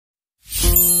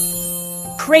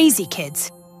Krazy Kids.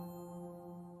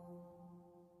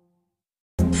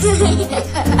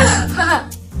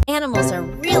 Animals are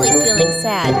really feeling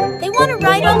sad. They want to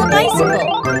ride on the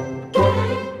bicycle.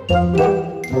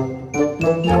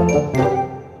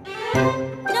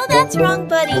 No, that's wrong,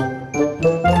 buddy.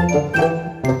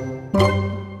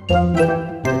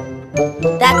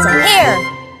 That's a hare.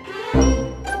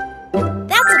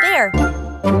 That's a bear.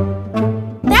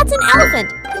 That's an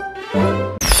elephant.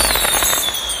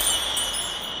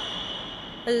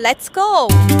 Let's go.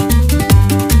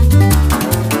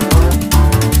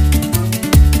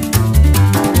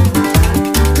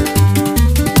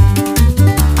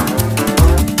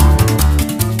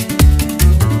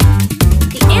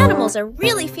 The animals are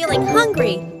really feeling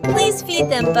hungry. Please feed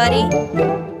them, buddy.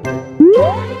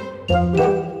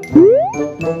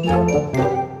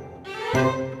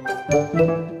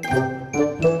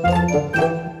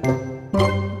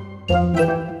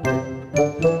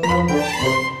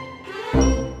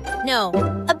 No,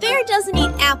 a bear doesn't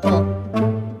eat apple.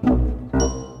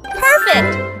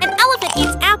 Perfect! An elephant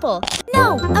eats apple.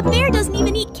 No, a bear doesn't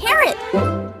even eat carrot.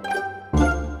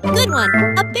 Good one.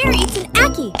 A bear eats an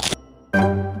ackee.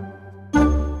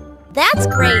 That's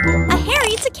great. A hare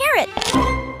eats a carrot.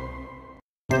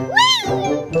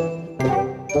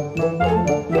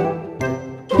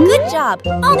 Good job.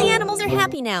 All the animals are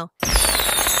happy now.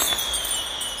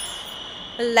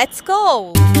 Let's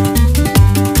go.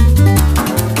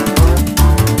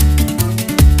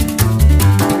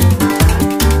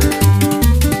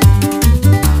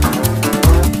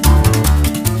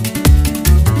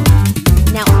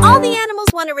 Now all the animals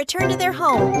want to return to their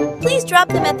home. Please drop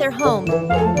them at their home.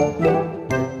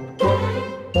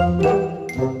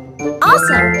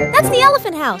 Awesome! That's the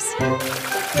elephant house.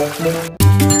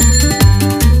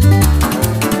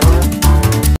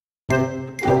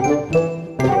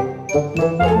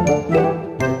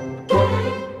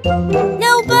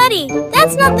 No, buddy!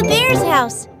 That's not the bear's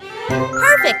house.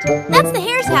 Perfect! That's the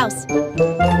hare's house.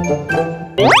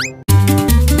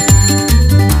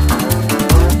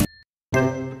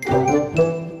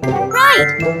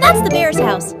 Right! That's the bear's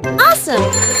house. Awesome!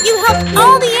 You helped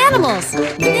all the animals!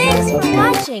 Thanks for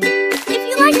watching! If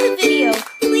you liked the video,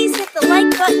 please hit the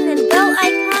like button and bell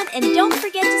icon and don't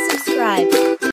forget to subscribe.